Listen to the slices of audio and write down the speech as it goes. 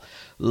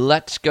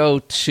Let's go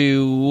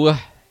to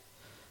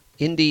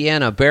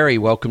Indiana. Barry,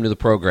 welcome to the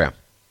program.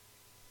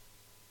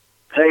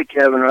 Hey,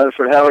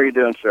 KevinRutherford. How are you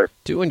doing, sir?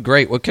 Doing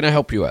great. What can I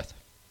help you with?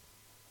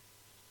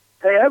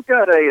 Hey, I've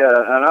got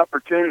an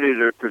opportunity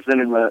that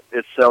presented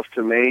itself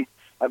to me.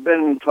 I've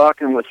been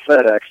talking with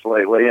FedEx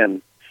lately,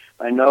 and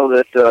I know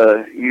that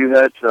you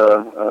had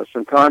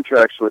some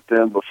contracts with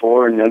them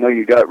before, and I know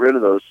you got rid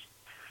of those,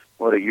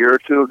 a year or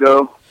two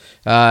ago?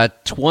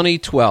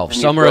 2012,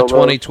 summer of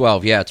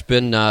 2012. Yeah, it's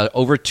been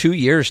over 2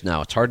 years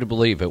now. It's hard to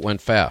believe. It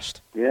went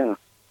fast. Yeah.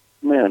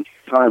 Man,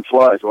 time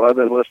flies. Well, I've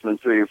been listening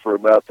to you for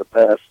about the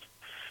past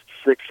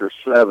 6 or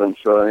 7,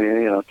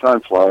 so, time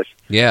flies.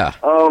 Yeah.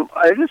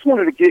 I just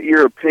wanted to get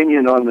your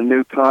opinion on the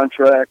new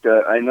contract.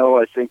 I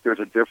think there's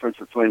a difference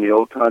between the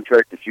old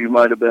contract that you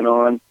might have been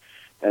on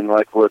and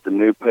like what the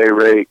new pay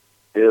rate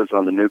is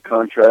on the new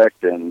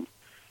contract, and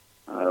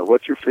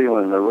what's your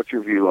feeling or what's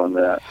your view on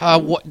that?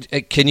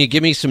 Can you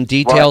give me some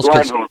details?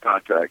 Line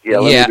contract. Yeah,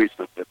 let me be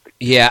specific.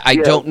 Yeah, I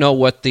don't know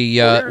what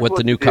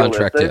the new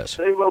contract is.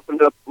 They've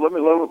opened up. Let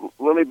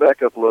me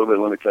back up a little bit.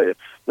 Let me tell you,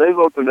 they've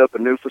opened up a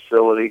new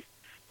facility,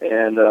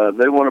 and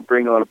they want to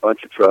bring on a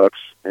bunch of trucks.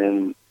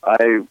 And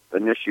I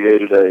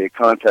initiated a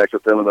contact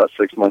with them about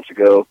 6 months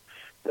ago.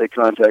 They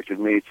contacted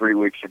me 3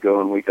 weeks ago,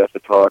 and we got to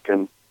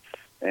talking.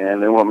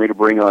 And they want me to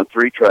bring on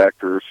 3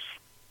 tractors,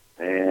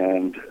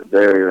 and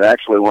they're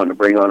actually wanting to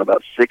bring on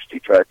about 60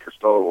 tractors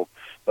total.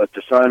 But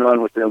to sign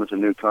on with them as a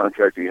new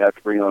contractor, you have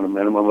to bring on a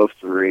minimum of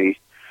 3.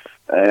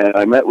 And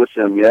I met with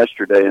them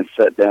yesterday and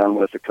sat down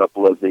with a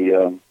couple of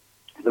the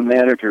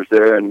managers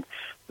there, and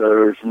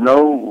there's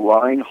no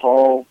line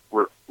haul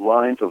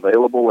lines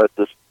available at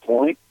this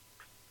point,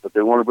 but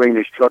they want to bring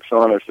these trucks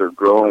on as they're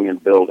growing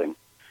and building.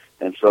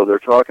 And so they're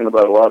talking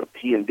about a lot of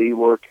P&D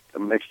work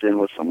mixed in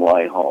with some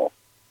line haul.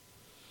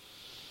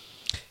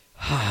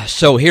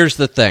 So here's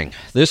the thing.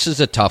 This is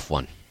a tough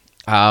one.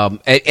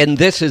 And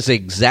this is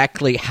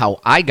exactly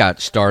how I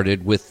got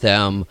started with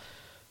them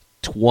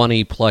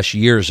 20-plus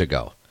years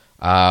ago,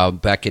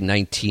 back in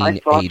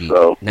 1980,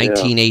 so.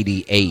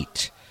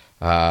 1988.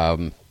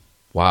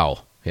 Wow.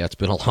 Yeah, it's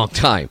been a long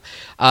time.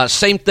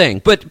 Same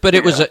thing, but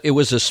it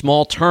was a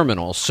small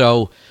terminal,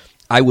 so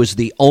I was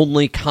the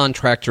only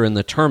contractor in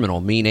the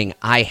terminal, meaning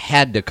I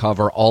had to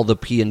cover all the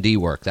P&D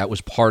work. That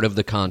was part of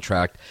the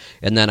contract,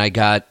 and then I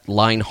got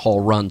line haul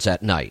runs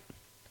at night.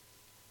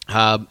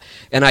 And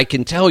I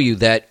can tell you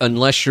that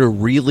unless you're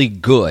really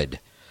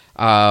good,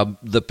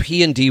 the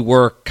P&D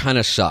work kind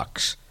of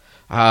sucks.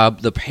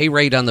 The pay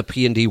rate on the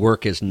P&D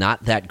work is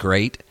not that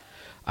great,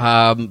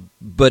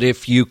 but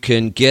if you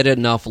can get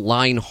enough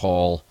line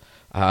haul,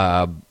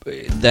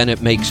 then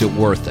it makes it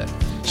worth it.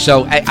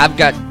 So I've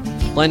got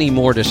plenty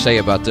more to say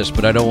about this,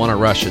 but I don't want to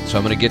rush it. So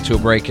I'm going to get to a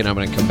break, and I'm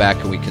going to come back,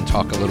 and we can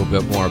talk a little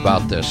bit more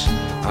about this.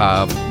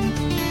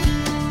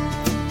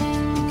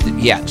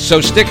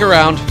 So stick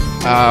around.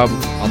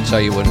 I'll tell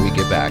you when we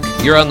get back.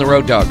 You're on the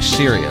Road Dogs,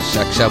 Sirius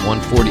XM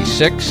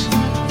 146.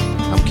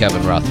 I'm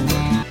Kevin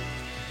Rutherford.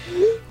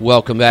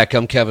 Welcome back.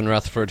 I'm Kevin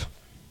Rutherford.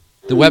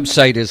 The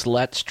website is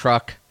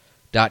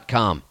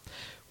Letstruck.com.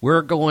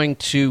 We're going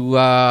to,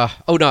 I'm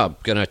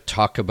going to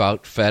talk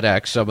about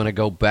FedEx. I'm going to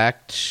go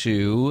back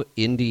to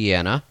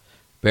Indiana.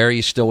 Barry,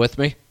 you still with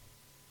me?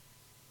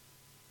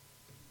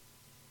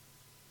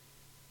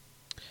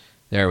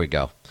 There we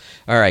go.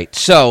 All right,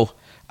 so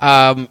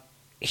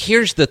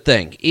here's the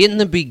thing. In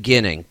the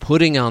beginning,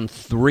 putting on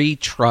 3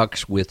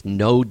 trucks with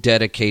no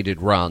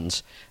dedicated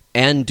runs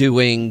and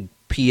doing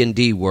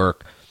P&D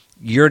work,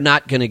 you're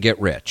not going to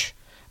get rich.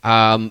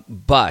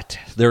 But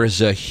there is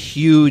a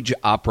huge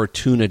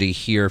opportunity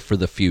here for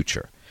the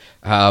future.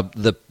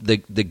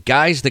 The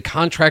guys, the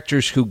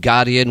contractors who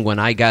got in when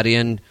I got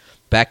in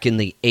back in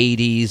the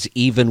 80s,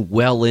 even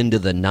well into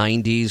the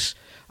 90s,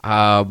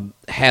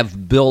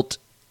 have built,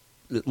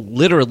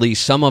 literally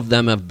some of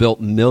them have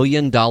built $1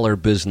 million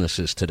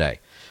businesses today.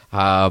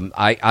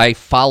 I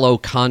follow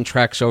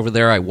contracts over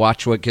there. I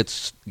watch what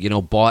gets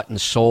bought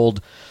and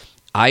sold.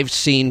 I've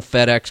seen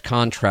FedEx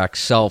Contract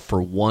sell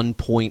for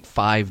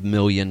 $1.5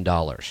 million.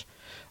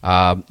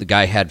 The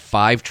guy had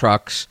 5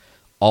 trucks,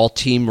 all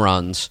team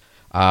runs,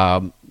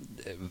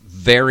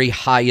 very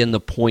high in the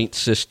point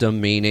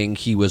system, meaning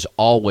he was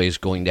always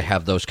going to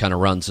have those kind of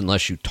runs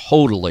unless you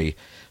totally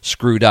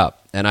screwed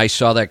up. And I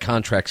saw that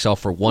contract sell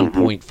for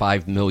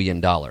 $1.5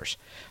 million.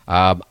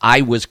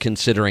 I was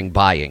considering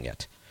buying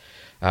it.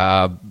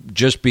 And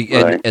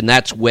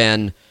that's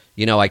when...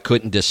 I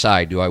couldn't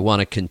decide. Do I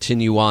want to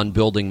continue on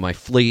building my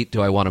fleet?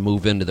 Do I want to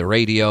move into the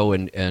radio?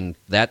 And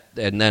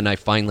then I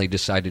finally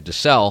decided to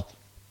sell,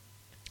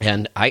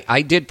 and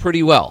I did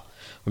pretty well.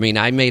 I mean,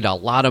 I made a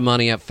lot of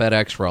money at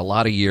FedEx for a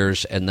lot of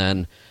years, and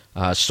then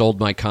sold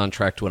my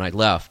contract when I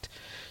left.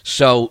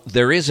 So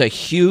there is a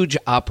huge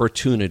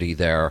opportunity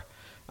there.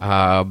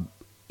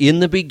 In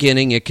the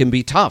beginning, it can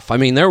be tough. I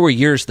mean, there were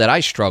years that I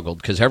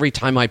struggled because every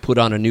time I put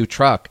on a new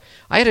truck,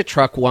 I had a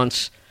truck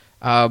once.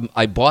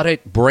 I bought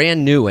it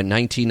brand new in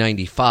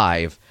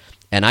 1995,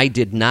 and I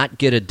did not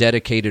get a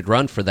dedicated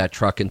run for that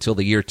truck until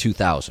the year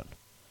 2000.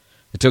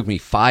 It took me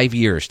 5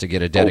 years to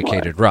get a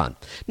dedicated run.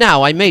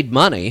 Now, I made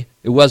money.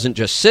 It wasn't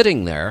just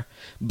sitting there,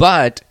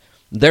 but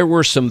there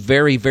were some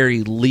very,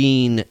 very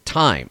lean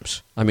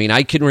times. I mean,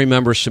 I can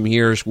remember some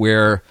years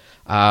where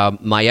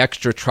my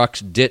extra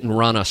trucks didn't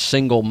run a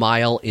single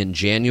mile in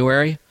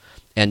January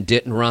and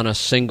didn't run a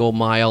single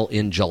mile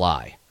in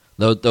July.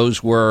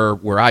 Those were,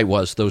 where I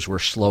was, those were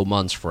slow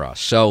months for us.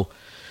 So,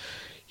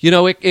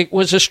 it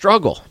was a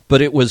struggle,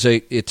 but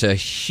it's a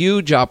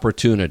huge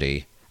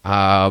opportunity,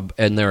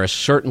 and there is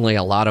certainly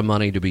a lot of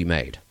money to be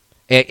made.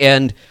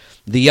 And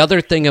the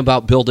other thing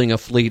about building a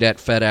fleet at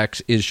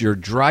FedEx is your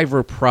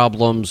driver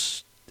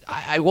problems,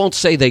 I won't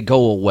say they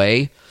go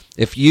away.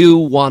 If you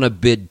want to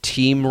bid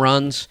team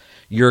runs,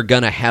 you're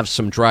going to have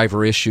some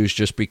driver issues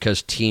just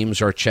because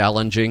teams are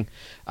challenging.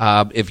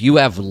 If you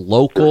have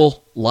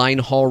local line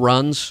haul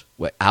runs,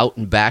 out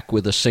and back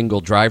with a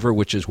single driver,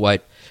 which is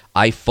what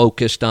I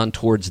focused on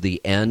towards the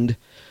end,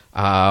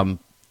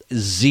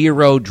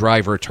 zero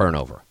driver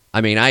turnover. I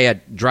mean, I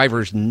had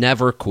drivers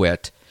never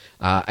quit.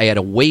 I had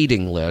a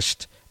waiting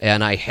list,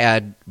 and I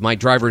had my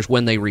drivers,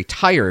 when they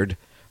retired,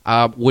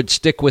 would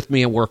stick with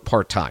me and work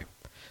part-time.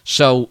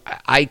 So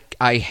I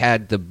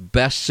had the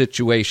best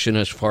situation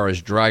as far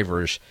as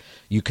drivers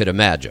you could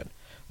imagine.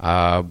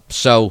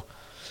 So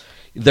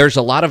there's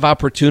a lot of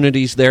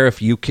opportunities there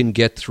if you can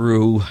get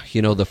through,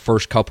 the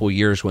first couple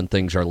years when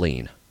things are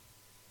lean.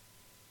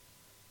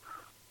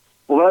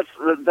 Well,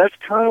 that's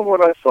kind of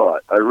what I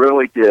thought. I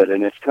really did,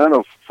 and it's kind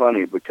of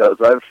funny because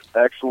I've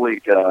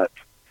actually got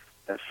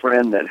a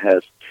friend that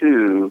has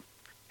two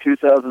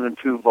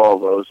 2002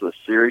 Volvos with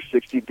Series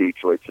 60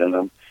 Detroits in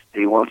them.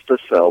 He wants to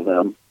sell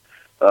them.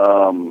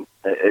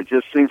 It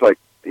just seems like,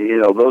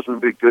 those would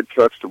be good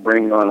trucks to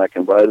bring on. I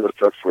can buy those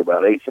trucks for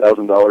about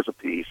 $8,000 a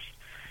piece,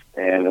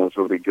 and those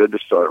would be good to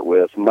start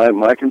with.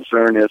 My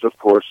concern is, of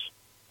course,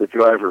 the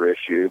driver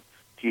issue,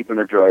 keeping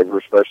a driver,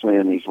 especially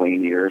in these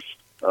lean years,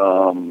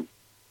 getting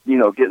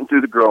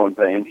through the growing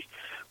pains.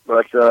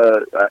 But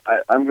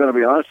I'm going to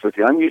be honest with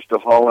you. I'm used to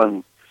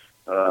hauling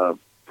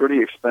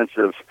pretty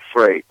expensive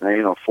freight,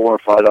 $4 or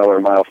 $5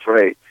 a mile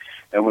freight.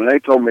 And when they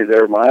told me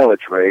their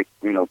mileage rate,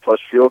 plus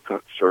fuel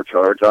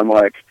surcharge, I'm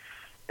like,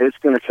 it's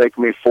going to take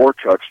me 4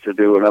 trucks to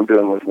do what I'm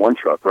doing with 1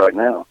 truck right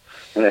now.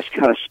 And it's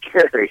kind of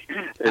scary.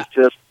 It's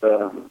just,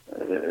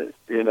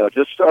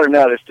 just starting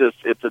out,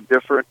 it's a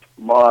different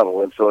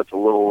model. And so it's a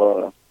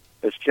little,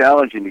 it's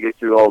challenging to get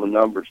through all the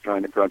numbers,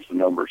 trying to crunch the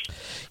numbers.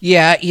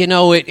 Yeah,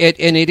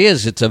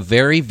 it's a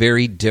very,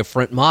 very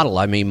different model.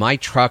 I mean, my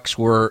trucks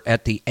were,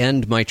 at the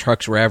end,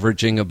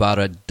 averaging about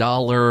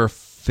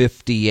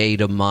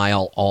 $1.58 a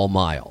mile, all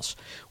miles,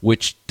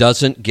 which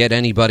doesn't get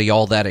anybody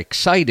all that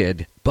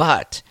excited,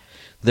 but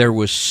there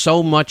was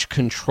so much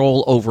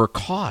control over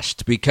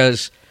cost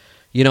because,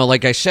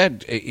 like I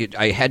said,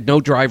 I had no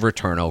driver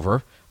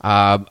turnover.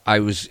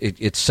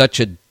 It's such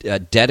a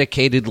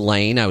dedicated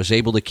lane. I was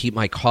able to keep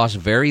my costs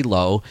very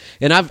low,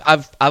 and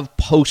I've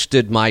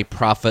posted my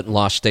profit and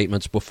loss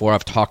statements before.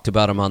 I've talked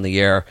about them on the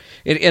air,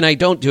 and I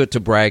don't do it to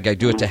brag. I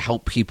do it to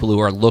help people who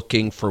are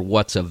looking for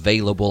what's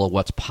available and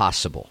what's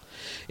possible.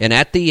 And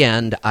at the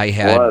end, I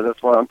had... Well,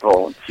 that's what I'm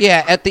calling.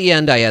 Yeah, at the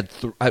end, I had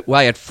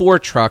 4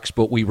 trucks,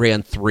 but we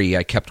ran 3.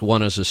 I kept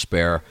 1 as a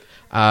spare.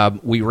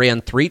 We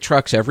ran 3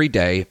 trucks every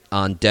day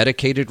on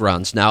dedicated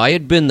runs. Now, I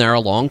had been there a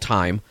long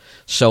time,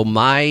 so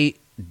my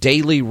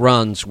daily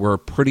runs were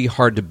pretty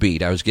hard to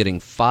beat. I was getting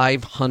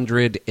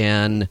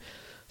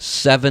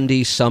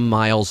 570-some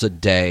miles a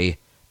day,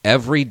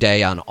 every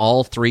day on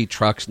all 3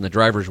 trucks, and the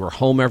drivers were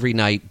home every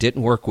night,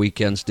 didn't work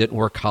weekends, didn't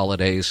work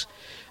holidays.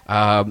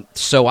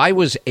 So I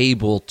was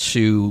able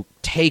to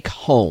take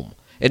home,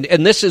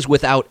 and this is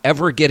without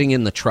ever getting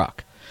in the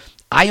truck.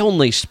 I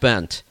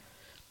spent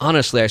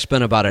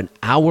about an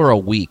hour a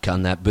week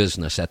on that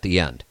business at the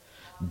end,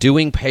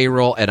 doing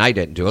payroll, and I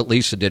didn't do it.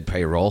 Lisa did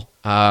payroll.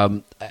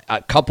 A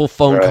couple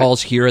phone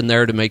calls here and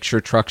there to make sure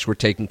trucks were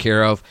taken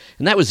care of,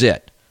 and that was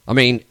it. I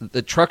mean,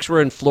 the trucks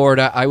were in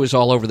Florida. I was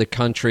all over the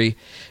country,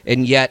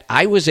 and yet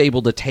I was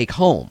able to take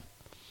home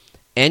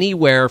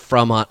anywhere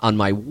from, on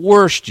my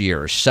worst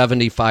years,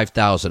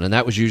 $75,000, and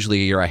that was usually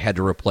a year I had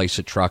to replace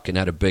a truck and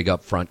had a big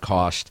upfront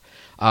cost.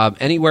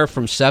 Anywhere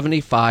from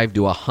 $75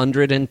 to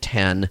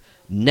 $110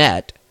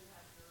 net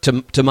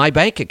to my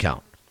bank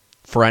account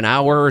for an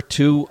hour or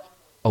 2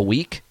 a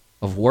week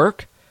of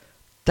work.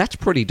 That's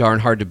pretty darn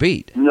hard to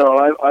beat.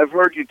 No, I've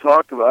heard you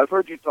talk and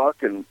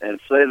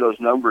say those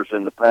numbers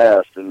in the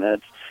past, and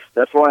that's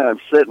why I'm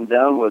sitting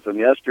down with them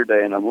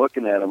yesterday, and I'm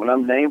looking at them, and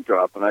I'm name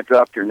dropping. I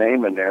dropped your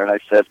name in there, and I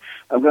said,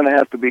 I'm going to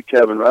have to be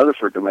Kevin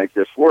Rutherford to make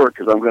this work,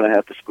 because I'm going to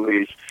have to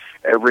squeeze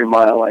every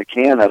mile I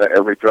can out of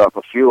every drop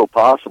of fuel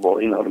possible,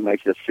 to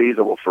make this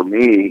feasible for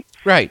me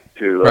to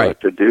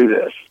do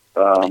this.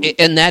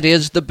 And that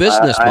is the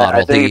business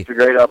model. I think it's a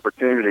great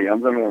opportunity.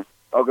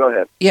 Oh, go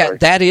ahead. Yeah, Sorry.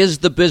 That is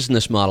the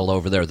business model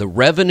over there. The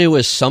revenue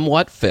is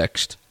somewhat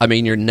fixed. I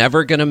mean, you're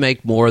never going to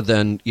make more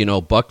than,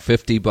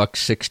 $1.50,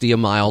 $1.60 a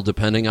mile,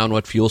 depending on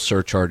what fuel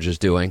surcharge is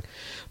doing.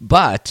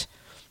 But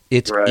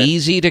It's Right.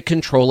 easy to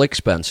control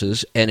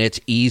expenses, and it's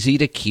easy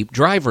to keep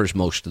drivers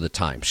most of the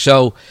time.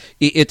 So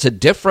it's a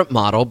different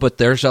model, but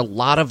there's a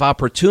lot of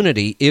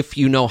opportunity if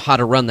you know how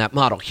to run that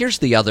model. Here's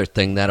the other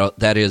thing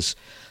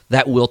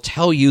that will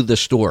tell you the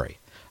story.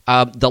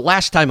 The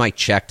last time I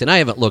checked, and I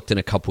haven't looked in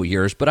a couple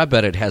years, but I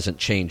bet it hasn't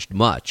changed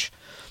much.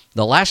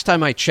 The last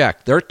time I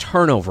checked, their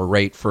turnover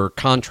rate for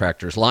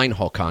contractors, line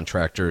haul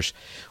contractors,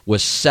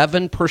 was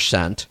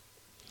 7%,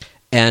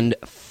 and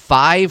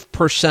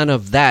 5%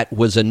 of that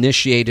was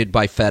initiated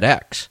by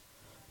FedEx,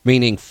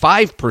 meaning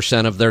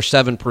 5% of their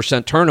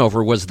 7%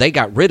 turnover was they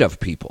got rid of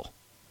people.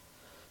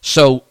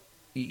 So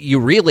you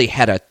really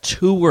had a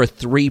 2 or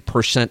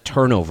 3%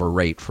 turnover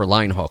rate for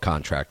line haul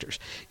contractors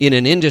in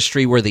an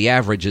industry where the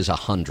average is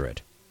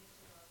 100.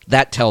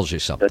 That tells you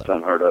something. That's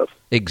unheard of.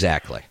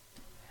 Exactly.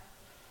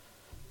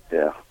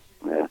 Yeah.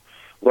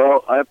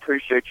 Well, I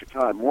appreciate your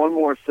time. One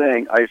more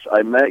thing.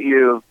 I've met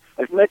you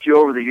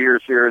over the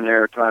years here and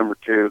there a time or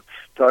two.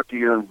 Talked to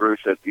you and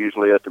Bruce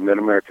usually at the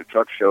Mid-America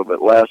Truck Show,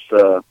 but last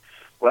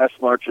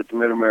March at the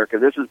Mid-America,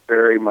 this is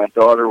Barry. My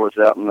daughter was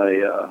out in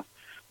the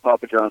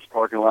Papa John's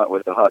parking lot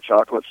with the hot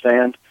chocolate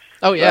stand.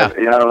 Oh, yeah.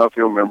 I don't know if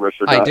you'll remember us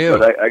or not. I do.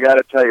 But I got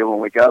to tell you, when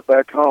we got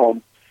back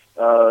home,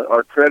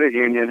 our credit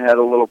union had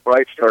a little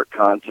Bright Start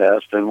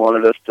contest and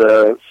wanted us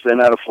to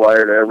send out a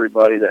flyer to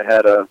everybody that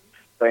had a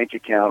bank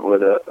account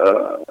with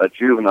a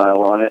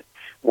juvenile on it.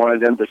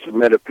 Wanted them to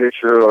submit a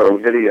picture or a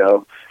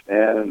video,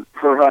 and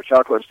her hot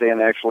chocolate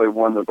stand actually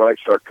won the Bright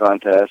Start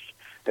contest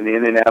in the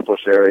Indianapolis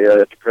area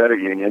at the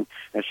credit union,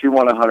 and she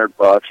won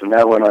 $100, and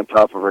that went on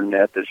top of her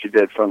net that she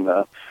did from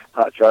the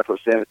hot chocolate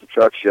stand at the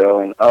truck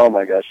show, and oh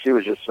my gosh, she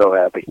was just so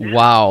happy.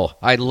 Wow,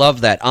 I love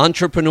that.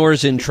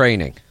 Entrepreneurs in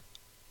training.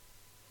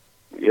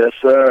 Yes,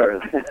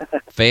 sir.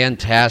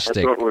 Fantastic.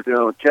 That's what we're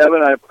doing.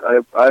 Kevin,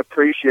 I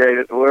appreciate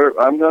it.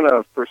 I'm going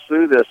to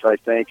pursue this, I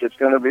think. It's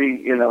going to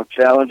be,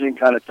 challenging,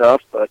 kind of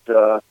tough, but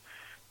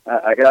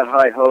I got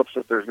high hopes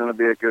that there's going to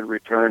be a good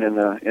return in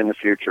the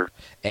future.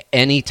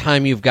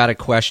 Anytime you've got a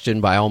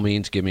question, by all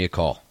means, give me a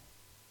call.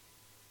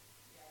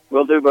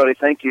 Will do, buddy.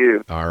 Thank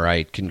you. All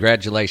right.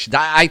 Congratulations.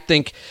 I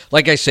think,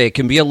 like I say, it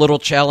can be a little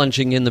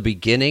challenging in the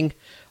beginning,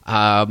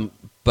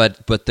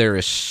 but there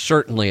is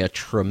certainly a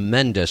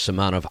tremendous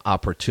amount of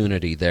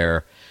opportunity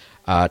there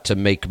to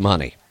make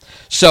money.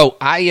 So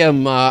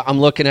I'm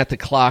looking at the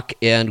clock,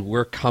 and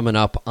we're coming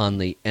up on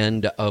the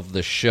end of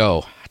the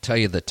show. I tell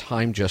you, the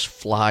time just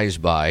flies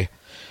by.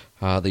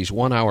 These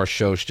 1-hour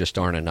shows just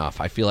aren't enough.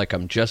 I feel like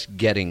I'm just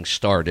getting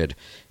started,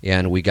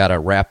 and we got to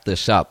wrap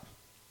this up.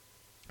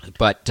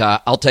 But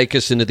I'll take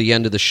us into the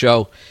end of the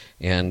show,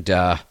 and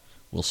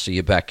we'll see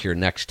you back here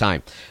next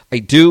time. I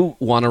do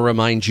want to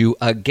remind you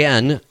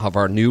again of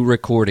our new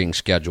recording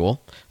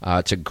schedule.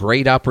 It's a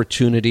great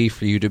opportunity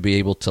for you to be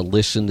able to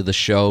listen to the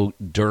show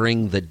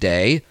during the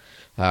day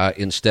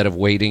instead of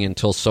waiting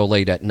until so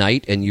late at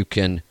night, and you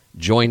can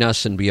join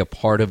us and be a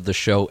part of the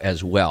show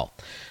as well.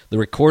 The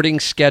recording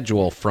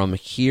schedule from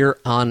here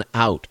on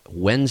out,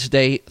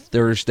 Wednesday,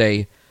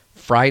 Thursday,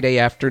 Friday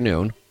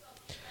afternoon,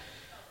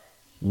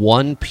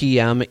 1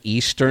 p.m.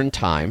 Eastern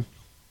Time.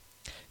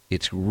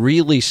 It's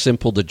really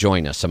simple to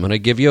join us. I'm going to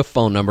give you a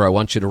phone number. I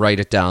want you to write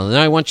it down. And then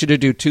I want you to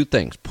do two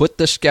things. Put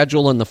the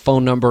schedule and the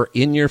phone number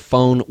in your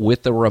phone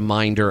with a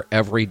reminder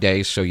every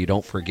day so you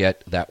don't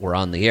forget that we're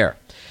on the air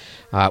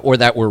or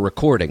that we're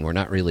recording. We're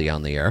not really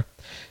on the air.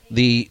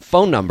 The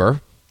phone number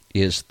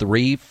is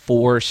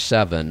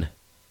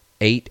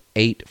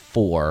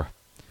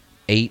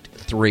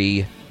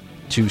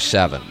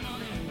 347-884-8327.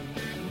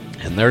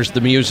 And there's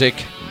the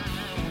music.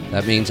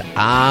 That means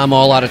I'm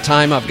all out of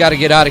time. I've got to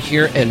get out of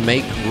here and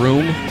make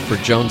room for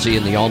Jonesy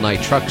and the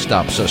all-night truck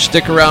stop. So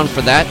stick around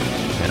for that,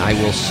 and I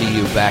will see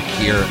you back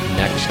here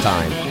next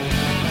time.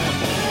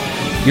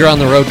 You're on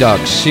the Road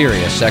Dog,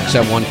 Sirius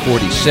XM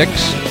 146.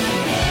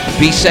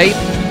 Be safe,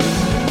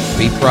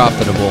 be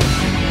profitable,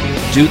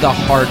 do the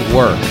hard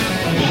work,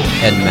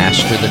 and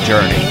master the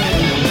journey.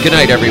 Good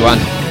night, everyone.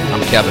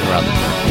 I'm Kevin Rutherford.